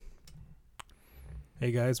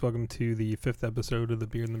Hey guys, welcome to the 5th episode of the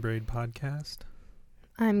Beard and the Braid podcast.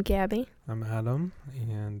 I'm Gabby. I'm Adam,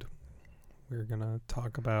 and we're gonna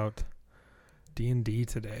talk about D&D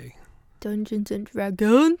today. Dungeons and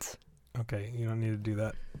Dragons. Okay, you don't need to do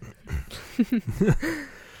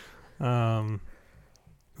that.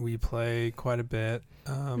 We play quite a bit.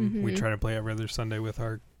 We try to play every other Sunday with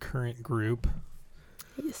our current group.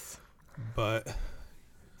 Yes. But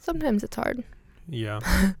sometimes it's hard. Yeah.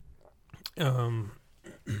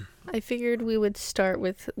 I figured we would start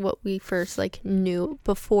with what we first knew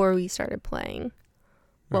before we started playing.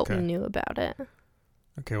 What we knew about it.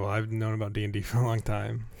 Okay, well, I've known about D&D for a long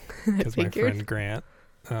time because my friend Grant.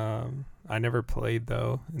 I never played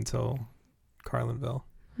though until Carlinville,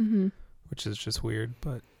 which is just weird,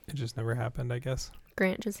 but it just never happened, I guess.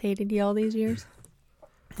 Grant just hated you all these years.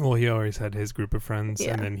 Well, he always had his group of friends,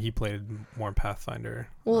 and then he played more Pathfinder.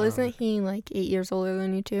 Well, isn't he 8 years older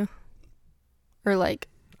than you two? Or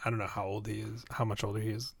I don't know how old he is, how much older he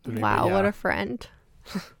is than me. Wow, what a friend.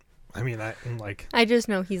 I mean, I just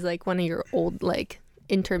know he's one of your old,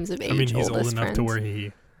 in terms of age, he's old enough friends. to where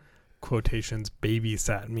he, quotations,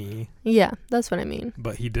 babysat me. Yeah, that's what I mean.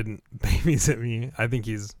 But he didn't babysit me. I think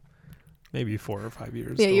he's maybe 4 or 5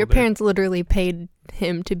 years older. Your parents literally paid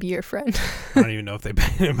him to be your friend. I don't even know if they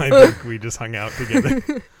paid him. I think we just hung out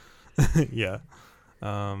together. Yeah.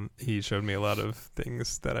 He showed me a lot of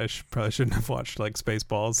things that I probably shouldn't have watched, like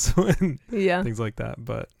Spaceballs and things like that.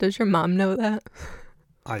 But does your mom know that?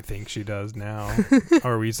 I think she does now.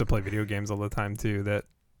 Or we used to play video games all the time too. That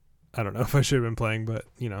I don't know if I should have been playing, but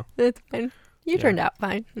it's fine. You turned out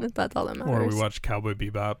fine. That's all that matters. Or we watched Cowboy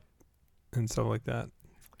Bebop and stuff like that.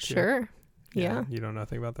 Sure. Yeah. You don't know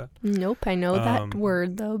anything about that? Nope. I know that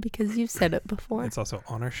word though because you've said it before. It's also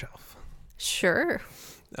on our shelf. Sure.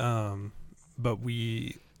 But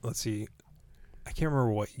let's see, I can't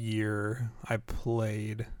remember what year I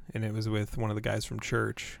played, and it was with one of the guys from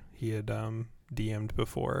church. He had DM'd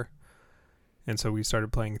before, and so we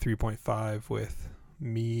started playing 3.5 with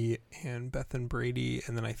me and Beth and Brady,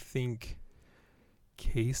 and then I think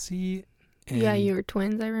Casey. Yeah, you were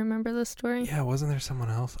twins. I remember the story. Yeah, wasn't there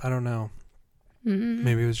someone else? I don't know.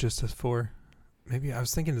 Maybe it was just us 4. Maybe I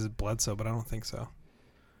was thinking it was Bledsoe, but I don't think so.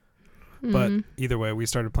 But either way, we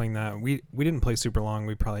started playing that. We didn't play super long.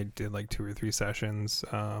 We probably did 2 or 3 sessions.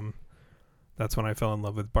 That's when I fell in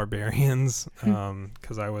love with barbarians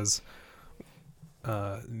because I was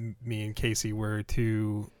me and Casey were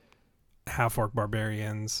 2 half-orc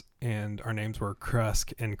barbarians, and our names were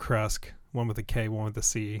Krusk and Krusk, one with a K, one with a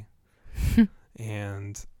C.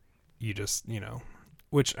 And you just,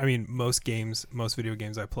 which, I mean, most video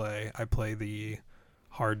games I play the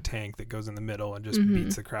hard tank that goes in the middle and just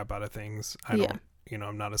beats the crap out of things. I don't,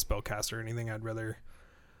 I'm not a spellcaster or anything. I'd rather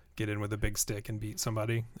get in with a big stick and beat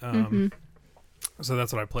somebody. So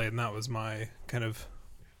that's what I played, and that was my kind of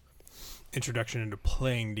introduction into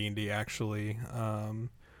playing D&D, actually. And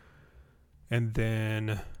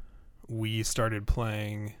then we started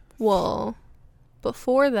playing. Well,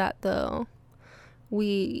 before that, though,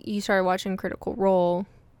 you started watching Critical Role.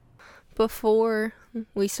 Before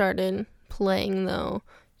we started playing, though,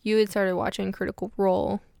 you had started watching Critical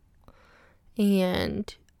Role,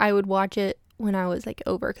 and I would watch it when I was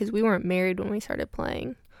over, because we weren't married when we started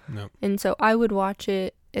playing. No. And so I would watch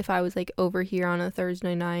it if I was over here on a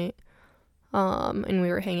Thursday night, and we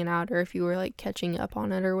were hanging out, or if you were catching up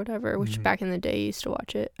on it or whatever, which back in the day you used to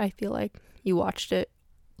watch it. I feel like you watched it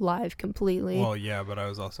live completely. Well, yeah, but I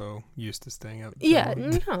was also used to staying up 2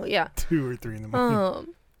 or 3 in the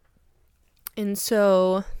morning. And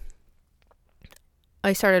so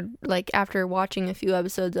I started, after watching a few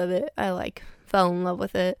episodes of it, I, fell in love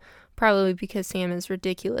with it, probably because Sam is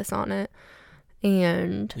ridiculous on it,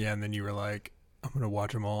 and... Yeah, and then you were like, I'm going to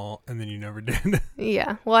watch them all, and then you never did.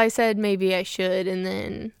 Yeah, well, I said maybe I should, and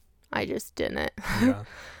then I just didn't. Yeah.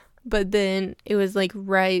 But then it was,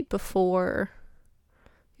 right before...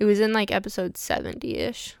 It was in, episode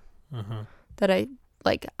 70-ish that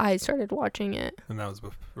I started watching it. And that was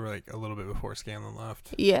a little bit before Scanlan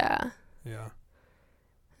left. Yeah. Yeah.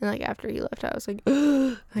 And after he left, I was like,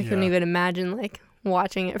 I couldn't even imagine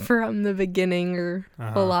watching it from the beginning or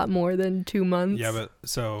a lot more than 2 months. Yeah, but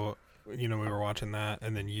so, we were watching that,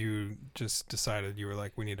 and then you just decided you were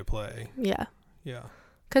like, we need to play. Yeah. Yeah.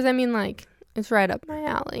 Because, I mean, it's right up my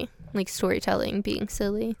alley. Storytelling, being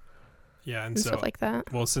silly. Yeah, and so, stuff like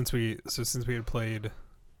that. Well, since we had played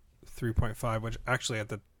 3.5, which actually at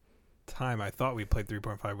the time I thought we played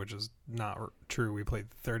 3.5, which is not true. We played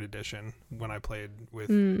 3rd edition when I played with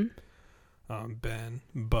Ben,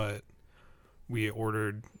 but we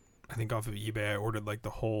ordered, I think off of eBay, I ordered the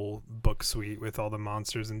whole book suite with all the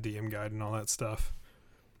monsters and DM guide and all that stuff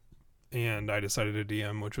and I decided to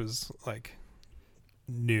DM, which was like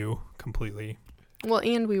new completely. Well,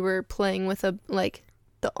 and we were playing with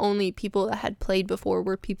the only people that had played before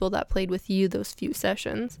were people that played with you those few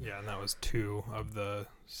sessions. Yeah, and that was 2 of the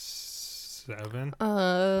 7.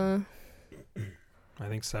 I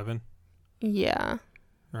think 7. Yeah.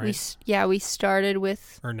 Right. We started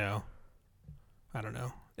with. Or no. I don't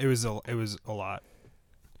know. It was a lot.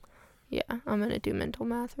 Yeah, I'm gonna do mental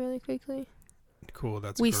math really quickly. Cool.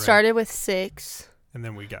 That's we great. started with 6, and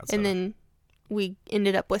then we got 7. and then we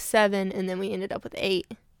ended up with 7, and then we ended up with 8.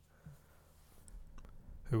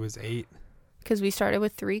 Who was 8? Because we started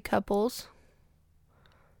with 3 couples.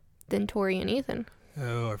 Then Tori and Ethan.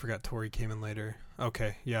 Oh, I forgot Tori came in later.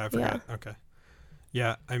 Okay. Yeah, I forgot. Yeah. Okay.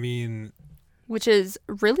 Yeah, I mean, which is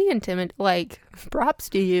really intimidating. Like, props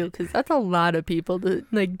to you, because that's a lot of people to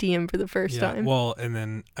like DM for the first time. Well, and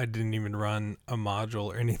then I didn't even run a module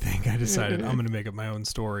or anything. I decided I'm going to make up my own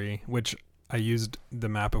story, which I used the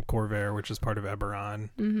map of Corvair, which is part of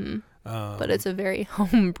Eberron. But it's a very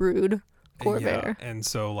homebrewed Corvair. Yeah, and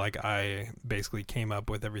so like I basically came up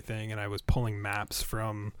with everything, and I was pulling maps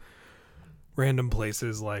from random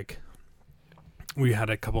places. Like we had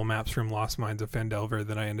a couple maps from Lost Mines of Phandelver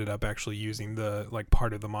that I ended up actually using the like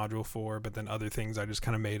part of the module for, but then other things I just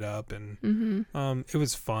kind of made up, and it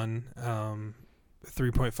was fun.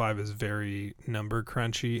 3.5 is very number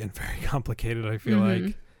crunchy and very complicated, I feel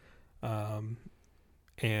like.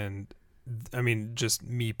 And I mean, just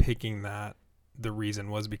me picking that, the reason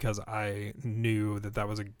was because I knew that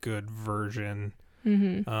was a good version.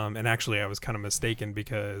 And actually I was kind of mistaken,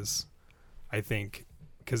 because I think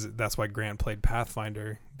that's why Grant played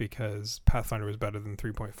Pathfinder, because Pathfinder was better than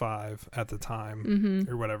 3.5 at the time,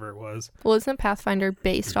 or whatever it was. Well, isn't Pathfinder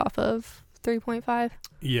based off of 3.5?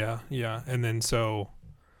 Yeah. And then so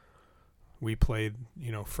we played,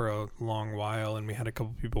 for a long while, and we had a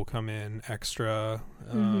couple people come in extra.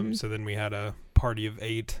 So then we had a party of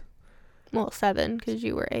 8. Well, 7, because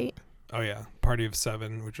you were 8. Oh, yeah. Party of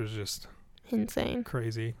 7, which was just insane.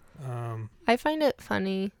 Crazy. I find it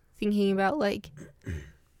funny thinking about, like,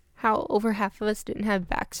 how over half of us didn't have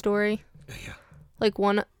backstory. Yeah. Like,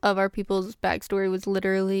 one of our people's backstory was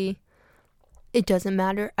literally, it doesn't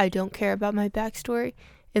matter, I don't care about my backstory.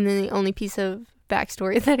 And then the only piece of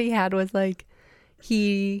backstory that he had was, like,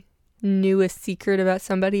 he knew a secret about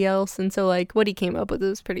somebody else. And so, like, what he came up with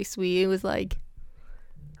was pretty sweet. It was, like,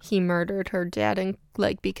 he murdered her dad, and,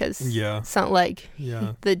 like, because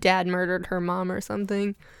the dad murdered her mom or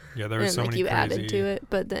something. Yeah, there was so many you crazy, added to it,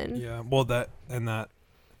 but then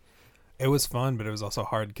it was fun, but it was also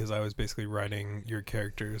hard because I was basically writing your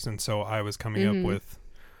characters, and so I was coming up with,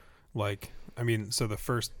 like, I mean, so the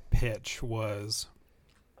first pitch was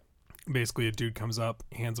basically a dude comes up,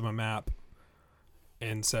 hands him a map,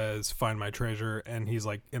 and says, "Find my treasure," and he's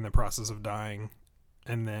like in the process of dying,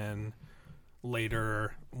 and then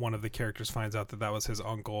later one of the characters finds out that was his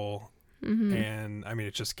uncle. And I mean,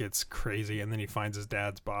 it just gets crazy, and then he finds his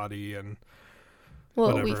dad's body, and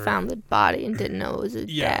whatever. We found the body and didn't know it was his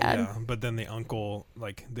dad. Yeah, but then one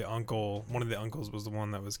of the uncles was the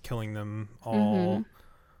one that was killing them all.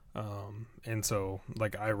 And so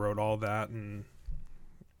like I wrote all that, and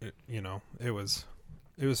it was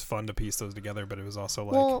fun to piece those together, but it was also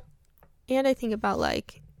like, and I think about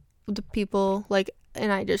like the people, like,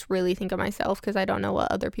 and I just really think of myself because I don't know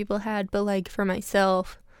what other people had, but like for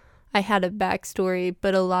myself, I had a backstory,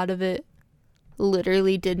 but a lot of it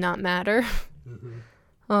literally did not matter.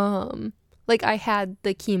 Like I had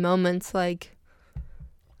the key moments, like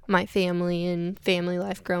my family and family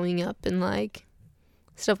life growing up and like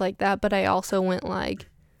stuff like that, but I also went like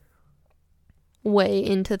way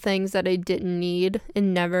into things that I didn't need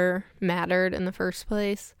and never mattered in the first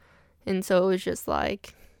place. And so it was just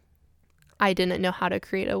like I didn't know how to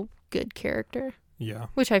create a good character. Yeah.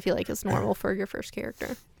 Which I feel like is normal for your first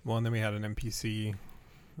character. Well, and then we had an NPC.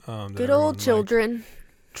 Good old children.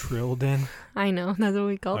 Trilden. I know. That's what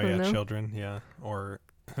we call them, though. Children. Yeah. Or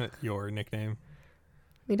your nickname.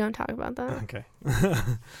 We don't talk about that. Okay.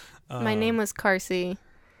 My name was Carsey,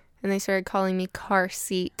 and they started calling me Car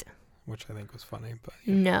Seat. Which I think was funny, but...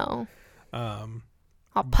 Yeah. No.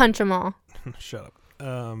 I'll punch them all. Shut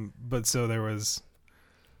up. But so there was,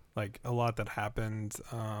 like, a lot that happened,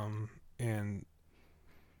 and,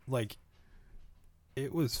 like...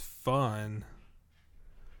 It was fun,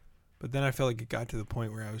 but then I felt like it got to the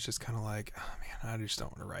point where I was just kind of like, oh man, I just don't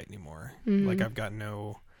want to write anymore. Like I've got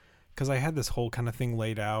because I had this whole kind of thing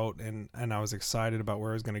laid out, and I was excited about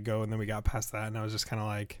where I was going to go, and then we got past that, and I was just kind of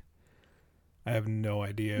like, I have no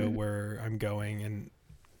idea where I'm going. And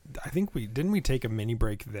I think we take a mini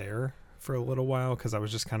break there for a little while because I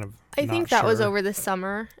was just kind of I not think that was sure. over the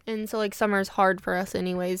summer, and so like summer is hard for us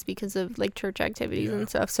anyways because of like church activities Yeah. and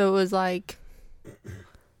stuff. So it was like,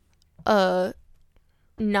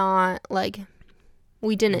 not like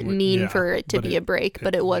we didn't mean Yeah, for it to but be a break,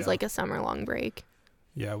 but it was yeah. like a summer long break.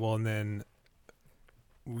 Yeah, well, and then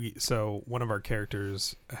so one of our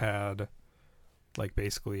characters had like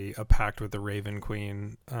basically a pact with the Raven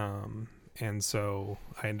Queen, and so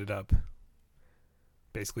I ended up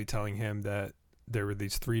basically telling him that there were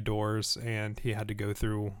these 3 doors and he had to go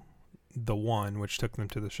through the one which took them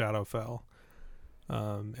to the Shadowfell,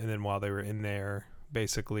 and then while they were in there,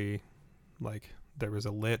 basically like there was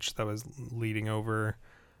a lich that was leading over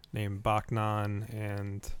named Baknan,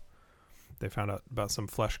 and they found out about some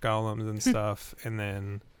flesh golems and stuff. And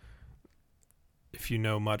then if you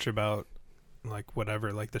know much about like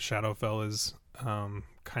whatever, like the Shadowfell is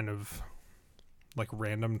kind of like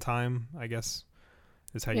random time, I guess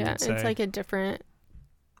is how you would say. It's like a different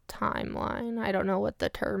timeline. I don't know what the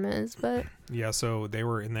term is, but Yeah, so they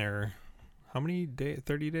were in there how many days?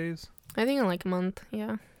 30 days? I think in like a month.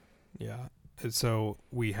 Yeah. Yeah. And so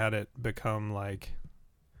we had it become like,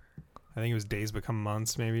 I think it was days become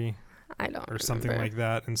months maybe, I don't or something remember. like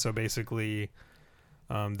that. And so basically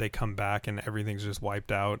they come back and everything's just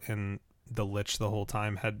wiped out, and the lich the whole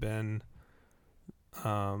time had been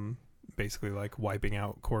basically like wiping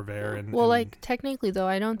out Corvair. And like technically though,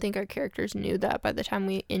 I don't think our characters knew that by the time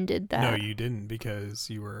we ended that. No, you didn't,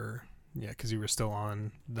 because you were still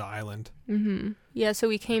on the island. Yeah, so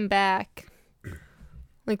we came back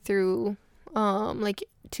like through like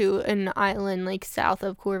to an island like south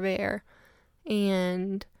of Corvair,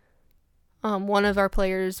 and one of our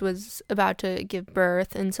players was about to give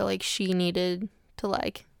birth, and so like she needed to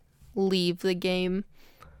like leave the game,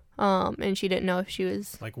 and she didn't know if she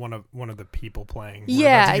was Like one of the people playing.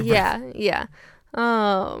 yeah.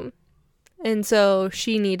 And so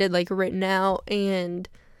she needed like written out, and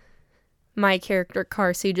my character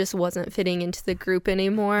Carsey just wasn't fitting into the group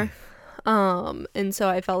anymore. And so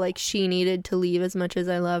I felt like she needed to leave as much as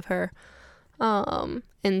I love her.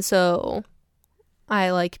 And so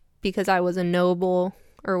I like, because I was a noble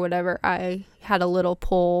or whatever, I had a little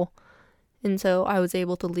pull, and so I was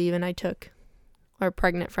able to leave, and I took our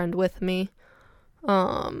pregnant friend with me.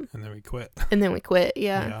 And then we quit.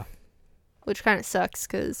 Yeah. Which kind of sucks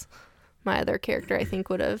because my other character I think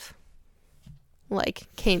would have like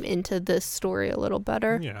came into this story a little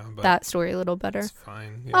better. Yeah, but that story a little better. It's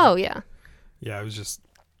fine. Yeah. Oh yeah. Yeah, I was just,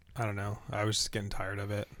 I don't know. I was just getting tired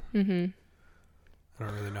of it. Mhm. I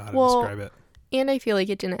don't really know how to describe it. And I feel like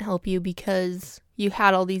it didn't help you because you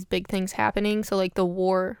had all these big things happening. So like the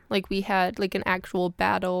war, like we had like an actual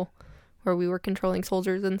battle where we were controlling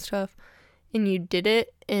soldiers and stuff, and you did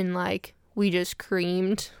it, and like we just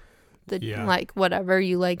creamed like whatever,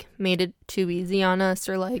 you like made it too easy on us,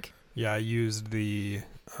 or like I used the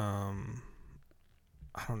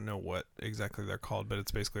I don't know what exactly they're called, but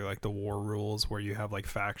it's basically like the war rules where you have like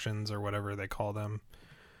factions or whatever they call them.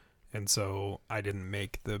 And so I didn't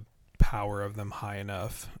make the power of them high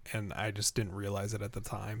enough, and I just didn't realize it at the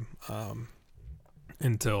time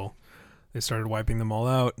until they started wiping them all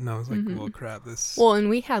out, and I was like, well, crap, this... Well, and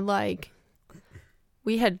we had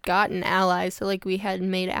gotten allies, so like we had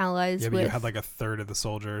made allies but with... you had like a third of the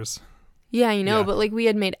soldiers. Yeah, I know, but like we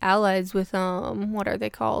had made allies with what are they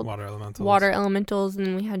called? Water elementals. Water elementals,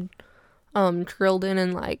 and we had Trilden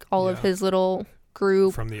and like all of his little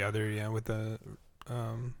group from the other with the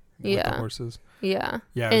the horses. Yeah.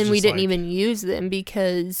 And we didn't even use them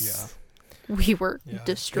because we were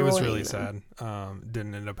destroying them. It was really them. sad.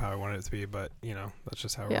 Didn't end up how I wanted it to be, but that's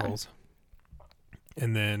just how it rolls.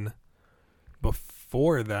 And then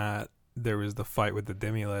before that, there was the fight with the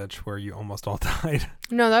Demi-Lich where you almost all died.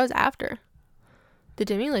 No, that was after. The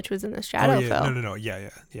Demi-Lich was in the Shadowfell. Oh, no. Yeah.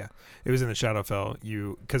 It was in the Shadowfell.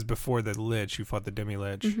 Because before the Lich, you fought the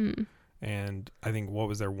Demi-Lich. Mm-hmm. And I think, what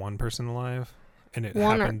was there, one person alive? And it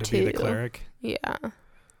happened to be the cleric? Yeah.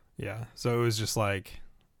 Yeah. So it was just like...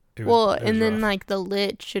 It was then rough. Like the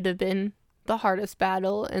Lich should have been the hardest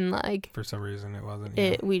battle, and like... For some reason it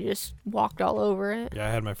wasn't. We just walked all over it. Yeah,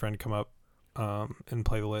 I had my friend come up and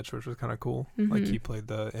play the Lich, which was kind of cool. Mm-hmm. Like he played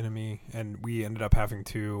the enemy, and we ended up having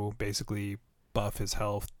to basically buff his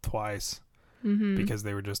health twice because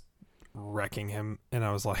they were just wrecking him. And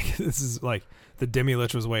I was like, this is like, the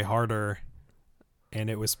Demi-Lich was way harder, and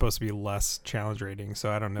it was supposed to be less challenge rating,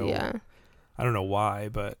 so I don't know. Yeah. I don't know why,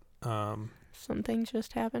 but some things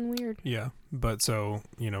just happen weird. Yeah, but so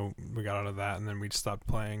we got out of that, and then we just stopped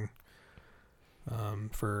playing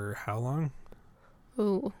for how long?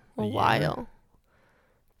 Ooh, a while.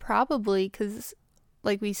 Probably because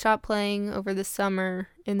like we stopped playing over the summer,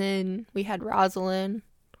 and then we had Rosalind,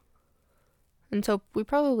 and so we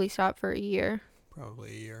probably stopped for a year.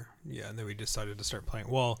 Probably a year. Yeah, and then we decided to start playing.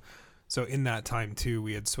 Well, so in that time too,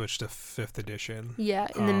 we had switched to 5th edition. Yeah,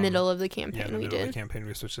 in the middle of the campaign, Yeah, in the we middle did. of the campaign,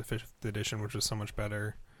 we switched to 5th edition, which was so much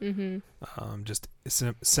better. Mm-hmm. Just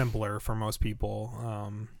simpler for most people.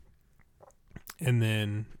 And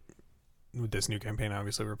then with this new campaign,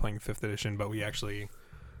 obviously we're playing 5th edition, but we actually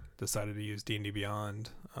decided to use D&D Beyond,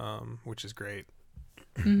 which is great.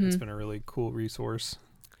 Mm-hmm. It's been a really cool resource.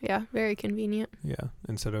 Yeah, very convenient. Yeah,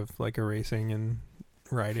 instead of like erasing and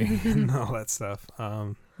writing and all that stuff.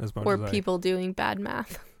 As much Or as people doing bad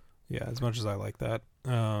math. Yeah, as much as I like that.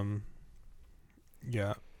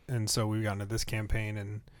 Yeah, and so we got into this campaign,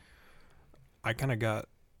 and I kind of got,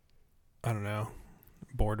 I don't know,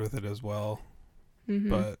 bored with it as well. Mm-hmm.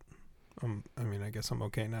 But I mean, I guess I'm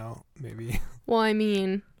okay now. Maybe. Well, I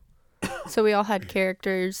mean, so we all had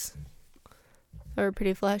characters that were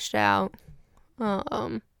pretty fleshed out.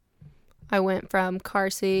 I went from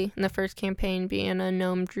Carsey in the first campaign being a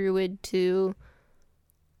gnome druid to,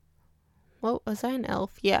 what was I, an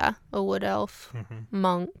elf? Yeah, a wood elf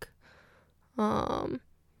monk. And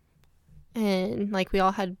like we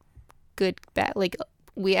all had good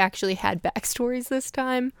we actually had backstories this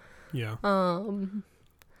time. Yeah.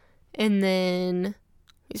 And then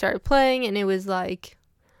we started playing, and it was like,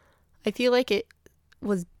 I feel like it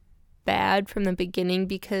was bad from the beginning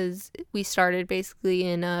because we started basically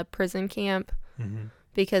in a prison camp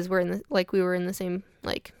because we were in the same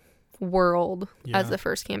like world as the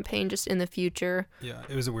first campaign, just in the future. Yeah,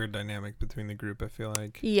 it was a weird dynamic between the group, I feel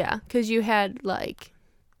like. Yeah, because you had like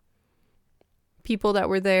people that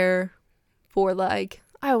were there for like,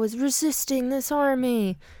 I was resisting this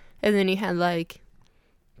army, and then you had like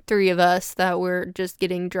 3 of us that were just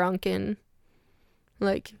getting drunk and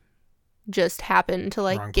like just happened to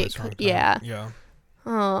like Wrong get place, wrong time. yeah.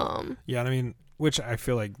 Yeah, I mean, which I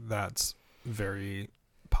feel like that's very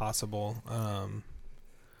possible.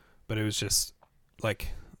 But it was just like,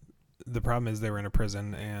 the problem is they were in a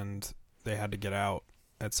prison and they had to get out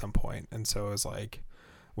at some point, and so it was like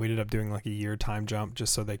we ended up doing like a year time jump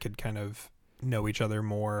just so they could kind of know each other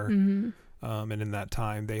more. And in that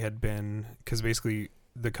time they had been, because basically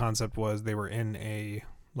the concept was they were in a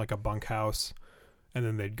bunkhouse, and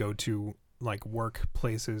then they'd go to like work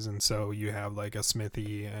places, and so you have like a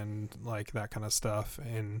smithy and like that kind of stuff,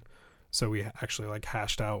 and so we actually like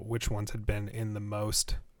hashed out which ones had been in the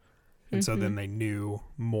most, and so then they knew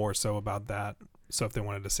more so about that, so if they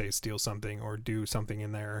wanted to say steal something or do something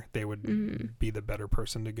in there, they would be the better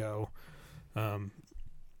person to go.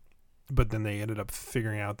 But then they ended up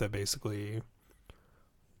figuring out that basically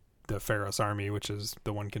the Pharos army, which is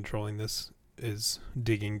the one controlling this, is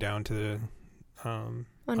digging down to the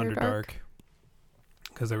Underdark,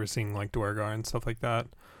 because they were seeing like Dwargar and stuff like that.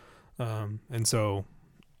 And so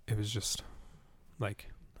it was just like,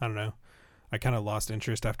 I don't know, I kind of lost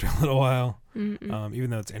interest after a little while, even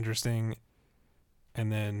though it's interesting.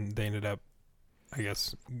 And then they ended up, I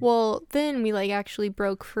guess. Well, then we like actually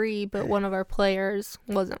broke free, but one of our players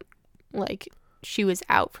wasn't, like, she was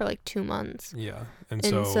out for like 2 months. Yeah. And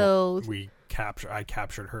so I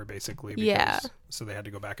captured her basically, because so they had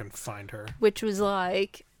to go back and find her. Which was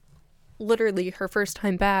like literally her first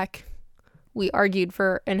time back. We argued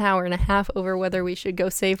for an hour and a half over whether we should go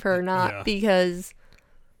save her or not, because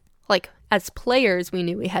like as players we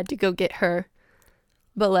knew we had to go get her,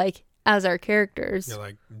 but like as our characters,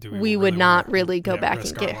 like, we would not really go back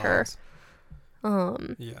and get her.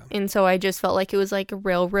 And so I just felt like it was like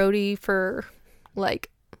railroady for like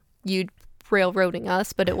you railroading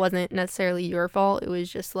us, but it wasn't necessarily your fault. It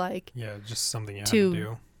was just like, just something you had to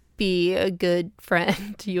do. Be a good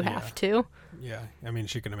friend, you have to. Yeah, I mean,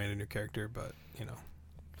 she could have made a new character, but you know.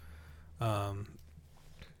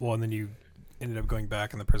 Well, and then you ended up going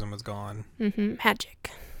back, and the prison was gone. Magic.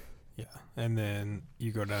 Yeah, and then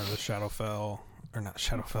you go down to the Shadowfell, or not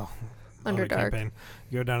Shadowfell, Underdark.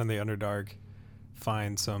 You go down in the Underdark,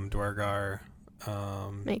 find some Dwargar,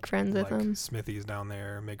 make friends with them. Smithies down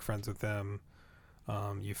there, make friends with them.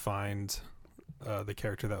 You find the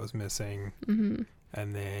character that was missing,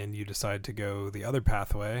 and then you decide to go the other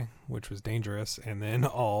pathway, which was dangerous, and then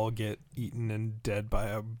all get eaten and dead by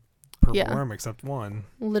a purple worm except one.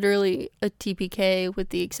 Literally a TPK with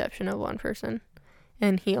the exception of one person.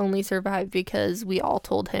 And he only survived because we all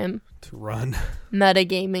told him to run.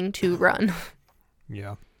 Metagaming to run.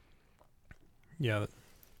 Yeah. Yeah,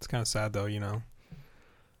 it's kind of sad though, you know.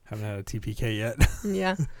 Haven't had a TPK yet.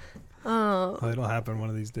 Yeah. It'll happen one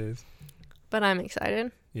of these days. But I'm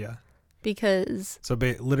excited. Yeah. because So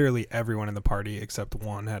literally everyone in the party except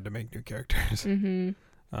one had to make new characters.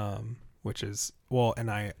 Which is, well,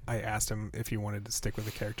 and I asked him if he wanted to stick with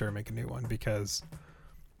the character and make a new one, because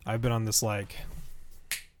I've been on this like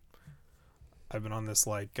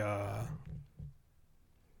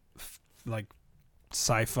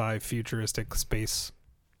sci-fi futuristic space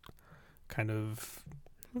kind of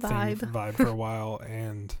vibe for a while,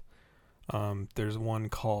 and there's a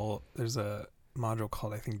module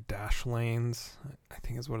called, I think, Dash Lanes, I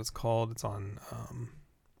think is what it's called. It's on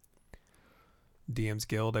DM's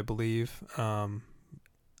Guild, I believe, or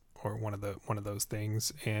one of those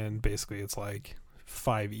things, and basically it's like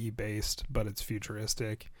 5e based, but it's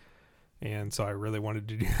futuristic. And so I really wanted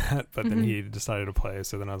to do that, but then he decided to play,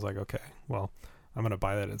 so then I was like, okay, well, I'm gonna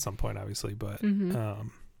buy that at some point, obviously, but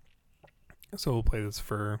so we'll play this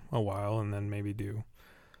for a while and then maybe do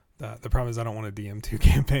that. The problem is I don't want to DM 2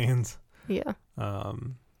 campaigns. Yeah.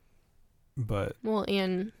 But well,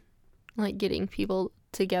 and like getting people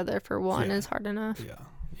together for one is hard enough. Yeah,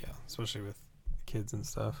 especially with kids and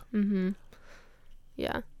stuff.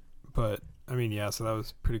 Yeah. But I mean, yeah, so that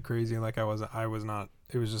was pretty crazy. Like I was not.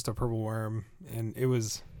 It was just a purple worm, and I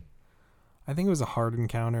think it was a hard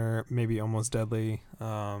encounter, maybe almost deadly,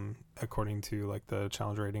 according to like the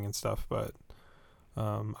challenge rating and stuff. But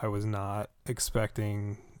I was not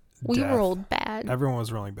expecting. We rolled bad. Everyone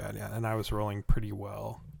was rolling bad, yeah, and I was rolling pretty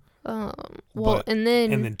well. And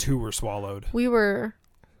then 2 were swallowed. We were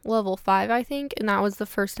level 5, I think, and that was the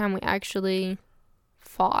first time we actually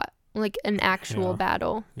fought like an actual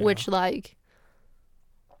battle, which like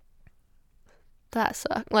that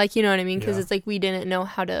sucked. Like, you know what I mean? Because it's like we didn't know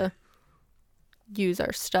how to use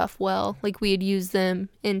our stuff well. Like we had used them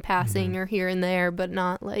in passing or here and there, but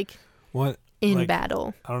not like in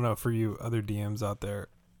battle. I don't know, for you other DMs out there,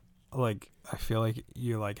 like I feel like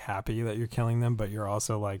you're like happy that you're killing them, but you're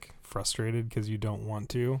also like frustrated because you don't want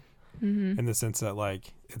to, in the sense that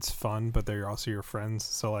like it's fun, but they're also your friends.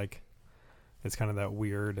 So like it's kind of that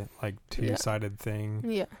weird like two-sided thing.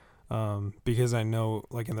 Yeah. Because I know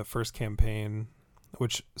like in the first campaign,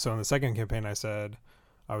 so in the second campaign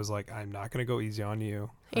I was like, I'm not gonna go easy on you.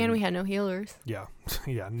 And we had no healers. Yeah,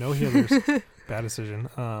 no healers. Bad decision.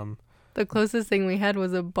 The closest thing we had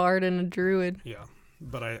was a bard and a druid. Yeah.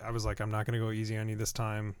 But I was like, I'm not going to go easy on you this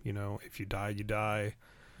time. You know, if you die, you die,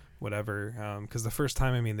 whatever. Because the first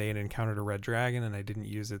time, I mean, they had encountered a red dragon and I didn't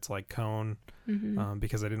use its like cone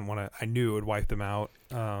because I didn't want to, I knew it would wipe them out.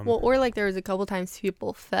 Or like there was a couple times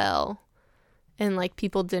people fell and like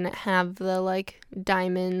people didn't have the like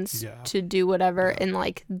diamonds to do whatever. And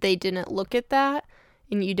like they didn't look at that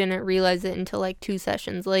and you didn't realize it until like 2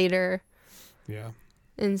 sessions later. Yeah.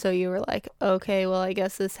 And so you were like, okay, well, I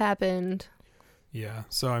guess this happened. Yeah.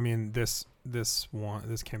 So I mean, this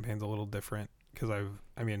campaign's a little different because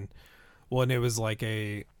and it was like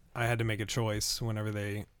I had to make a choice whenever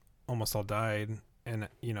they almost all died, and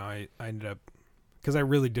you know I ended up, because I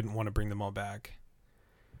really didn't want to bring them all back,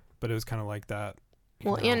 but it was kind of like that.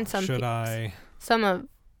 Well, and some of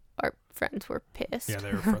our friends were pissed. Yeah,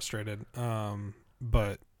 they were frustrated.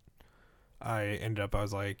 But I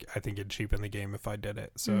was like, I think it'd cheapen the game if I did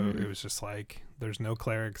it. So it was just like, there's no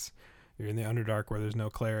clerics. You're in the Underdark where there's no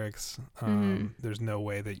clerics. There's no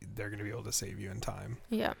way that they're going to be able to save you in time.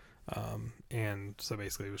 Yeah. And so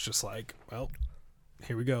basically it was just like, well,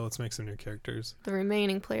 here we go. Let's make some new characters. The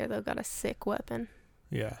remaining player, though, got a sick weapon.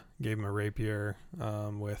 Yeah. Gave him a rapier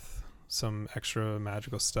with some extra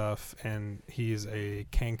magical stuff. And he's a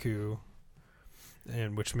Kenku,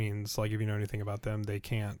 and which means, like, if you know anything about them, they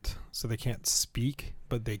can't speak,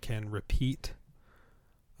 but they can repeat.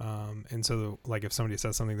 And so like if somebody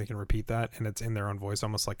says something, they can repeat that, and it's in their own voice,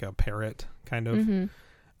 almost like a parrot kind of.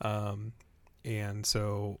 And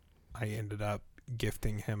so I ended up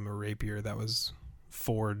gifting him a rapier that was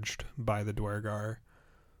forged by the Dwergar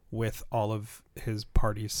with all of his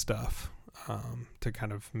party's stuff, to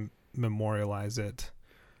kind of memorialize it.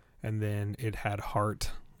 And then it had heart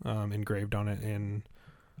engraved on it in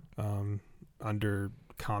under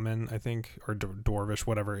common, I think, or dwarvish,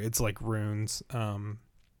 whatever. It's like runes.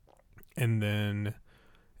 And then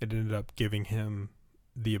it ended up giving him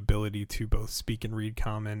the ability to both speak and read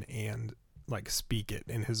common and like speak it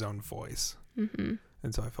in his own voice.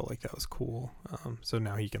 And so I felt like that was cool. So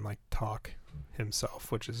now he can like talk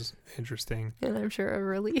himself, which is interesting. And I'm sure a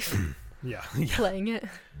relief. Yeah. Playing it.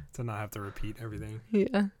 To not have to repeat everything.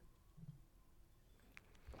 Yeah.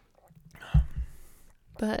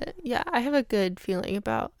 But yeah, I have a good feeling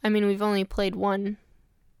about, I mean, we've only played one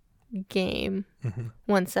game,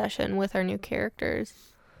 one session with our new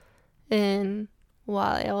characters. And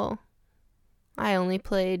while I only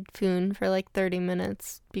played Foon for like 30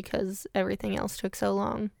 minutes because everything else took so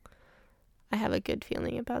long. I have a good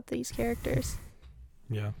feeling about these characters.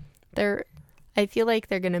 Yeah. I feel like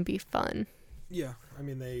they're going to be fun. Yeah. I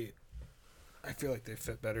mean, I feel like they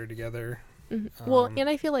fit better together. Well, and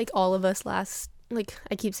I feel like all of us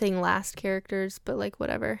I keep saying last characters, but like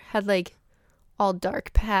whatever, had like all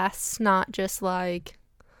dark pasts, not just like,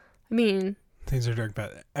 I mean, things are dark,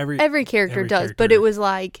 but every character does, but it was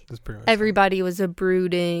like everybody was a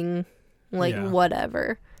brooding, like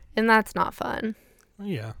whatever, and that's not fun.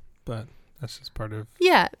 Yeah, but that's just part of.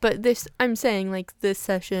 Yeah, but I'm saying like this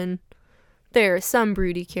session, there are some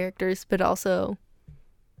broody characters, but also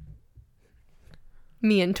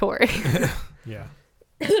me and Tori. Yeah.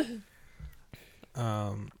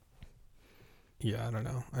 Yeah, I don't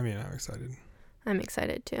know. I mean, I'm excited. I'm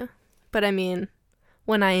excited too. But I mean,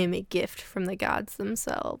 when I am a gift from the gods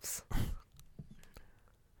themselves.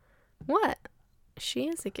 What? She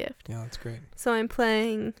is a gift. Yeah, that's great. So I'm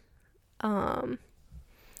playing a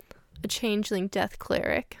changeling death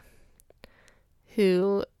cleric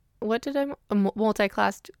who,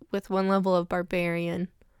 multi-classed with 1 level of barbarian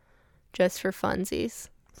just for funsies.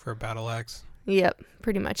 For a battle axe? Yep,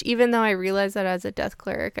 pretty much. Even though I realized that as a death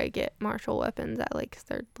cleric, I get martial weapons at like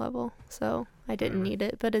 3rd level, so I didn't need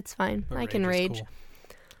it, but it's fine. But I can rage.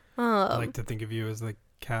 Cool. I like to think of you as the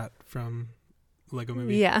cat from Lego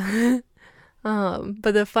Movie. Yeah.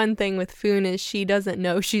 But the fun thing with Foon is she doesn't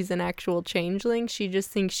know she's an actual changeling. She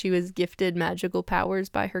just thinks she was gifted magical powers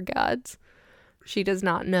by her gods. She does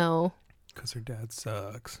not know. Because her dad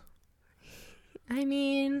sucks. I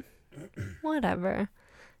mean, whatever.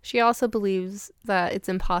 She also believes that it's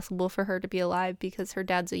impossible for her to be alive because her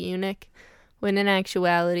dad's a eunuch, when in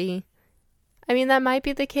actuality, I mean, that might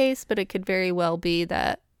be the case, but it could very well be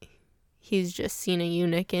that he's just seen a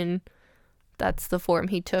eunuch and that's the form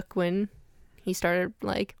he took when he started,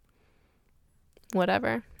 like,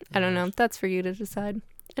 whatever. I don't know. That's for you to decide.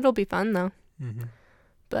 It'll be fun, though. Mm-hmm.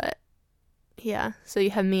 But, yeah. So you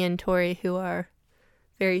have me and Tori, who are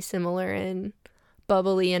very similar and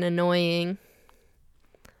bubbly and annoying.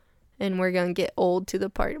 And we're going to get old to the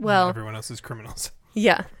part. Well, everyone else is criminals.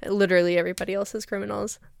 Yeah, literally everybody else is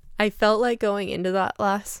criminals. I felt like going into that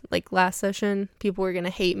last session, people were going to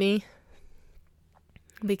hate me.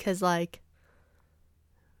 Because, like,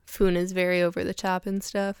 Foon is very over the top and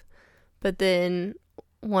stuff. But then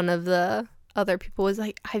one of the other people was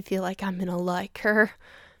like, I feel like I'm going to like her.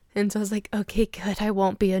 And so I was like, okay, good. I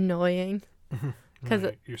won't be annoying.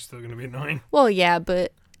 Because you're still going to be annoying. Well, yeah,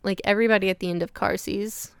 but like everybody at the end of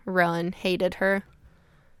Carsey's run hated her.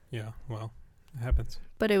 Yeah, well, it happens.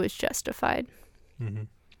 But it was justified. Mm-hmm.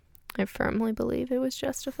 I firmly believe it was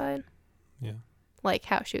justified. Yeah. Like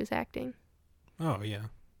how she was acting. Oh, yeah.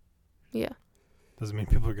 Yeah. Doesn't mean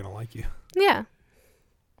people are going to like you. Yeah.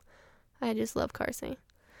 I just love Carsey.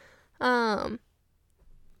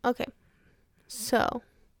 Okay. So,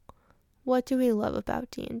 what do we love about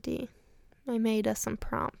D&D? I made us some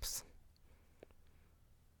prompts.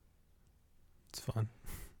 It's fun.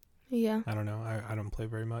 Yeah. I don't know. I don't play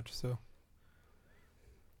very much, so.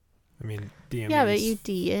 I mean, DM. Yeah, but you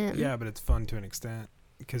DM. Yeah, but it's fun to an extent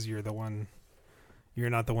because you're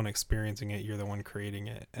not the one experiencing it. You're the one creating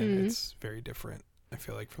it, and it's very different. I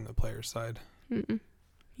feel like from the player's side.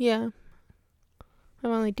 Yeah. I've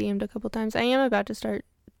only DM'd a couple times. I am about to start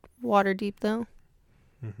Waterdeep though.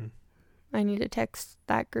 Mm-hmm. I need to text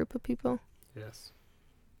that group of people. Yes.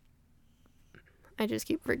 I just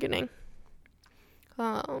keep forgetting.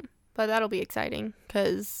 But that'll be exciting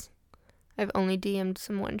because I've only DM'd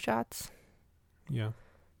some one-shots. Yeah.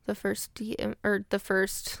 The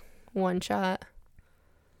first one-shot,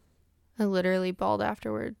 I literally bawled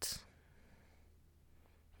afterwards,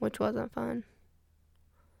 which wasn't fun.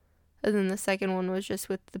 And then the second one was just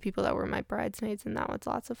with the people that were my bridesmaids, and that was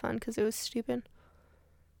lots of fun because it was stupid.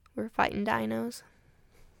 We were fighting dinos.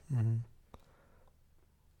 Mm-hmm.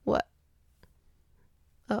 What?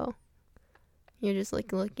 Oh. You're just,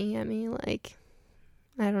 like, looking at me like,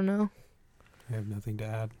 I don't know. I have nothing to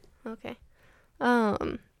add. Okay. I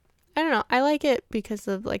don't know. I like it because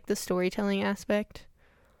of, like, the storytelling aspect.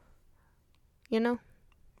 You know?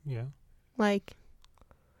 Yeah. Like,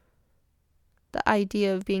 the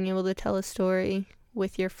idea of being able to tell a story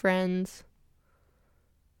with your friends.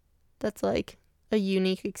 That's, like, a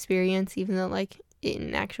unique experience, even though, like, it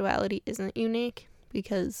in actuality isn't unique.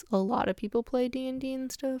 Because a lot of people play D&D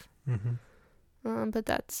and stuff. Mm-hmm. But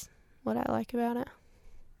that's what I like about it.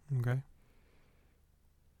 Okay.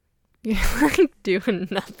 You're like doing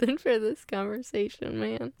nothing for this conversation,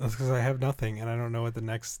 man. That's because I have nothing and I don't know what the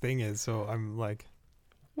next thing is. So I'm like,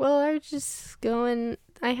 Well, I was just going.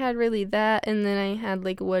 I had really that, and then I had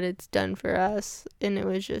like what it's done for us, and it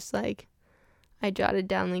was just like I jotted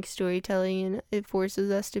down like storytelling, and it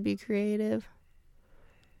forces us to be creative.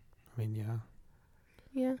 I mean, yeah.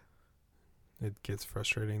 Yeah. It gets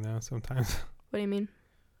frustrating though sometimes What do you mean?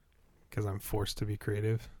 because I'm forced to be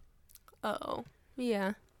creative, Oh,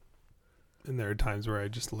 yeah. and there are times where I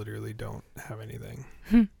just literally don't have anything,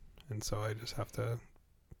 and so I just have to.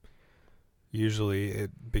 Usually,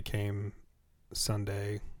 it became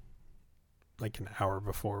Sunday, like an hour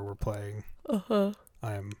before we're playing.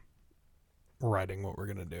 I'm writing what we're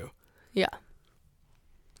gonna do. Yeah.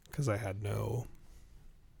 Because I had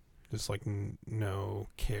just like no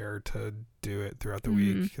care to do it throughout the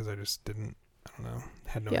week because I just didn't. I don't know.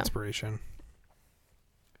 Had no inspiration.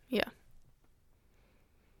 Yeah.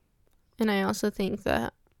 And I also think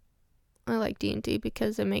that I like D&D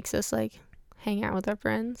because it makes us like hang out with our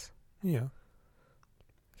friends. Yeah.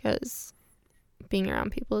 Because being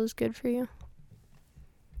around people is good for you.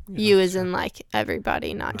 Yeah, You as sure. in like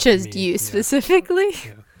everybody, not Not just me, you yeah. specifically.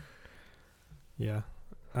 Yeah.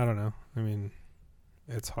 I don't know. I mean,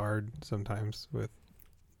 it's hard sometimes with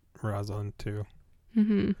Rosalind too.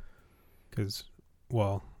 Mm-hmm. Because,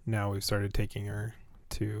 well, now we've started taking her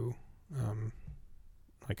to,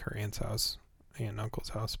 like her aunt's house, aunt and uncle's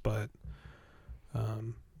house. But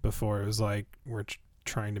before it was like we're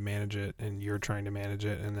trying to manage it and you're trying to manage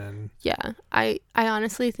it. And then, Yeah. I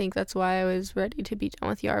honestly think that's why I was ready to be done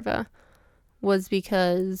with Yarva. Was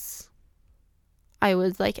because I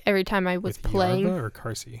was like, every time I was with playing Yarva or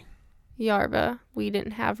Carsey? Yarva, we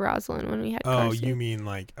didn't have Rosalind when we had Oh, Carsey. you mean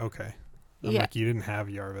like, okay. I'm Yeah. like, you didn't have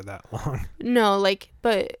Yarva that long. No, like,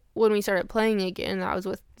 but when we started playing again, that was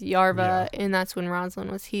with Yarva, and that's when Rosalind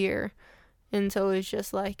was here. And so it was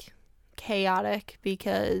just, like, chaotic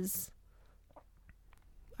because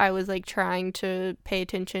I was, like, trying to pay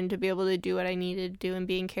attention to be able to do what I needed to do and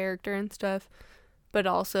be in character and stuff, but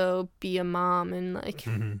also be a mom and, like,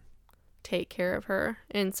 take care of her.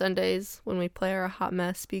 And Sundays when we play are a hot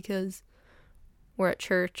mess because we're at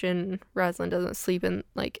church and Rosalind doesn't sleep in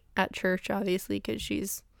like at church obviously because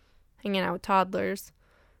she's hanging out with toddlers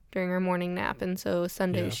during her morning nap, and so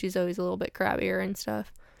Sundays she's always a little bit crabbier and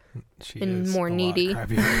stuff. She and is more a lot needy.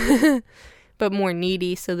 crabbier. But more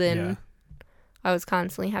needy, so then I was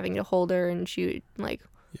constantly having to hold her and she like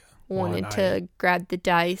wanted to grab the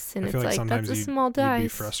dice, and I it's feel like that's a small dice. You'd be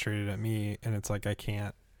frustrated at me, and it's like I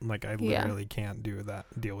can't. Like, I literally can't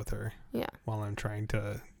deal with her. Yeah. While I'm trying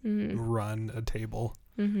to run a table.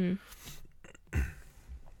 Mm-hmm.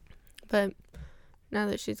 But now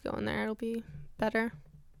that she's going there, it'll be better.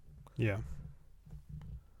 Yeah.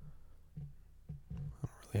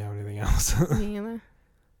 I don't really have anything else. Me either.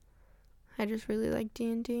 I just really like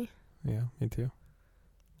D&D. Yeah, me too.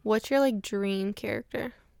 What's your, like, dream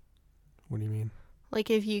character? What do you mean? Like,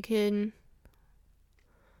 if you could,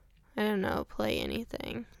 I don't know, play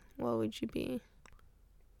anything, what would you be?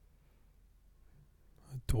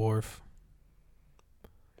 A dwarf.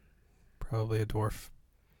 Probably a dwarf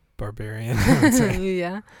barbarian, I would say.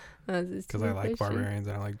 Yeah. Because I like barbarians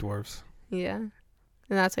and I like dwarves. Yeah. And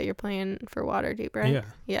that's what you're playing for Waterdeep, right?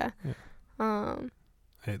 Yeah. Yeah.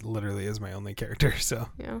 It literally is my only character, so.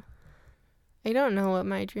 Yeah. I don't know what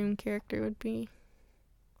my dream character would be.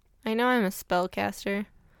 I know I'm a spellcaster.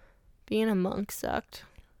 Being a monk sucked.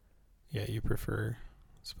 Yeah, you prefer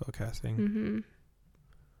spellcasting. Mm-hmm.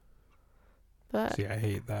 But See, I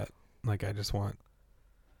hate that. Like, I just want...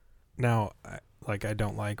 Now, I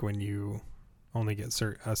don't like when you only get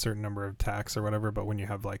a certain number of attacks or whatever, but when you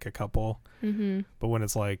have, like, a couple. Mm-hmm. But when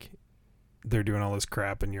it's, like, they're doing all this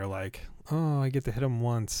crap and you're like, oh, I get to hit them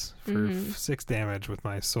once for 6 damage with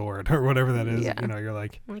my sword or whatever that is. Yeah. You know, you're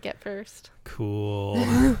like... Like at first.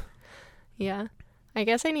 Cool. Yeah. I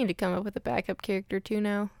guess I need to come up with a backup character too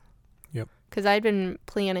now. Yep. Because I'd been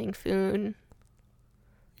planning Foon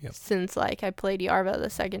since, like, I played Yarva the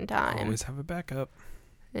second time. Always have a backup.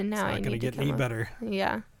 And now I need to It's not going to get any better.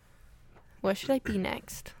 Yeah. What should I be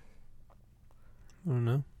next? I don't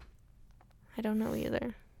know. I don't know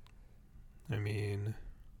either. I mean,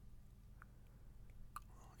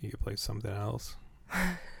 you could play something else.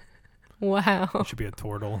 Wow. You should be a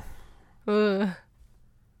turtle. Ugh.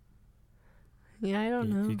 Yeah, I don't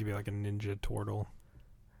know. You could be like a ninja turtle.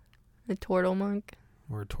 A turtle monk.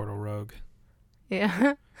 Or a turtle rogue.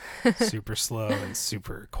 Yeah. Super slow and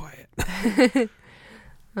super quiet.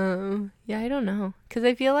 Yeah, I don't know. Because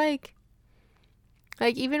I feel like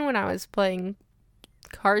even when I was playing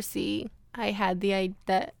Carsey, I had the idea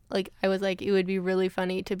that, like, I was like, it would be really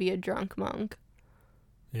funny to be a drunk monk.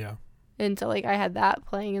 Yeah. And so, like, I had that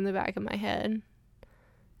playing in the back of my head.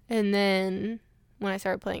 And then when I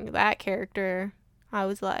started playing that character, I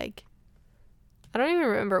was like, I don't even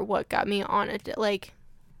remember what got me on it. Like,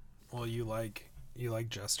 well, you like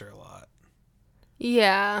Jester a lot,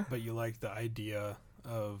 yeah. but you like the idea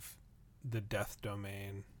of the death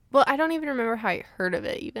domain. Well, I don't even remember how I heard of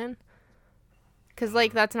it even. Because,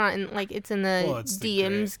 like, that's not in, like, it's in the It's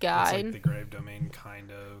DM's guide. It's like the grave domain,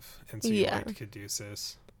 kind of. And so you liked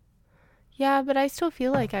Caduceus. Yeah, but I still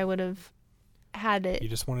feel like I would have had it. You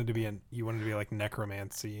just wanted to be like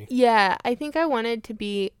necromancy. Yeah, I think I wanted to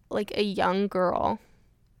be, like, a young girl.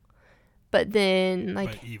 But then,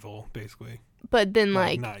 like... But evil, basically. But then,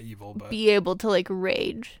 like not evil, but... be able to, like,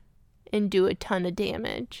 rage and do a ton of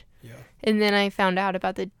damage. Yeah. And then I found out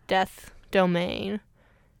about the death domain.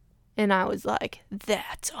 And I was like,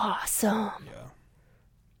 that's awesome. Yeah.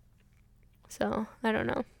 So, I don't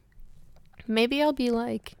know. Maybe I'll be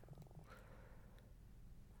like...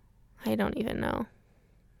 I don't even know.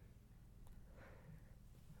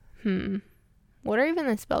 What are even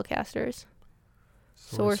the spellcasters?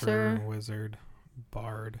 Sorcerer. Wizard.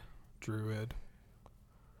 Bard. Druid.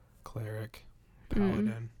 Cleric.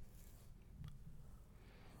 Paladin.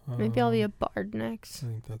 Maybe I'll be a bard next. I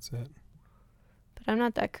think that's it. But I'm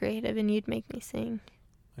not that creative, and you'd make me sing.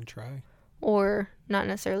 I'd try. Or not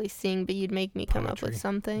necessarily sing, but you'd make me come up with Or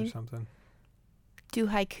something. Do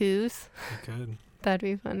haikus. You could. That'd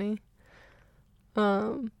be funny.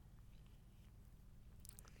 Yeah.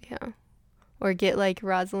 Or get like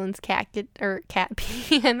Rosalind's cat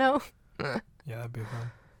piano. Yeah, that'd be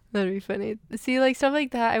fun. That'd be funny. See, like stuff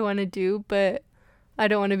like that I want to do, but I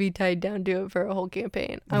don't want to be tied down to it for a whole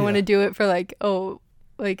campaign. I want to do it for like a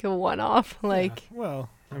one-off. Like, yeah. Well,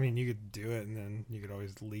 I mean, you could do it and then you could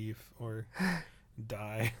always leave or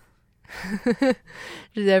die.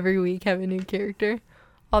 Just every week have a new character.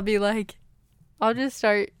 I'll be like, I'll just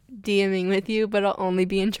start DMing with you, but I'll only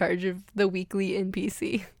be in charge of the weekly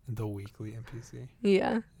NPC. The weekly NPC.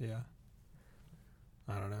 Yeah. Yeah.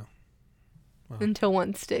 I don't know. Well, until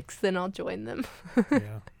one sticks, then I'll join them.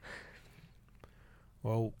 Yeah.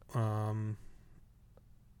 Well,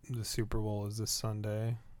 the Super Bowl is this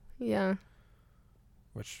Sunday. Yeah.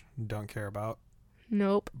 Which don't care about.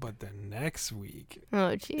 Nope. But then next week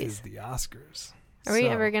is the Oscars. Are we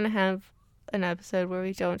ever going to have an episode where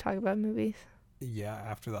we don't talk about movies? Yeah,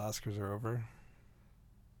 after the Oscars are over.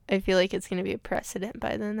 I feel like it's going to be a precedent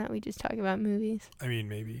by then that we just talk about movies. I mean,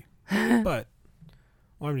 maybe. But,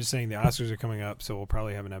 I'm just saying the Oscars are coming up, so we'll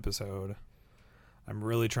probably have an episode. I'm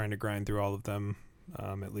really trying to grind through all of them.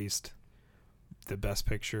 At least the best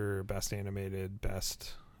picture, best animated,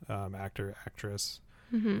 best actor, actress.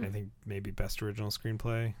 Mm-hmm. I think maybe best original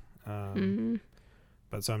screenplay.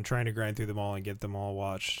 But so I'm trying to grind through them all and get them all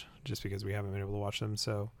watched just because we haven't been able to watch them.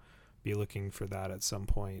 So be looking for that at some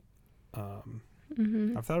point.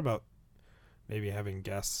 I've thought about maybe having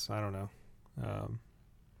guests. I don't know.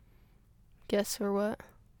 Guests for what?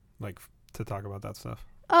 Like to talk about that stuff.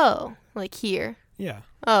 Oh, like here? Yeah.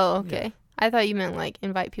 Oh, okay. Yeah. I thought you meant like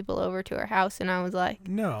invite people over to our house, and I was like,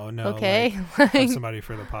 no. Okay. Have somebody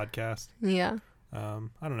for the podcast. Yeah. I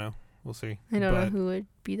don't know. We'll see. I don't know who would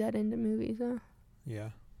be that into movies, though. Yeah.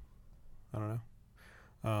 I don't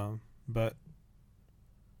know. But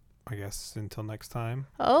I guess until next time.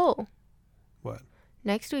 Oh. What?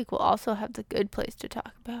 Next week we'll also have The Good Place to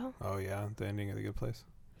talk about. Oh, yeah. The ending of The Good Place.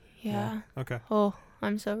 Yeah. Okay. Oh,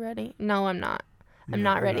 I'm so ready. No, I'm not. I'm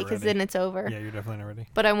not ready because then it's over. Yeah, you're definitely not ready.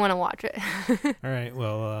 But I want to watch it. All right.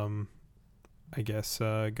 Well, I guess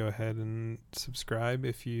go ahead and subscribe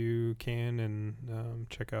if you can and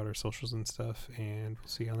check out our socials and stuff. And we'll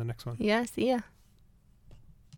see you on the next one. Yeah, see ya.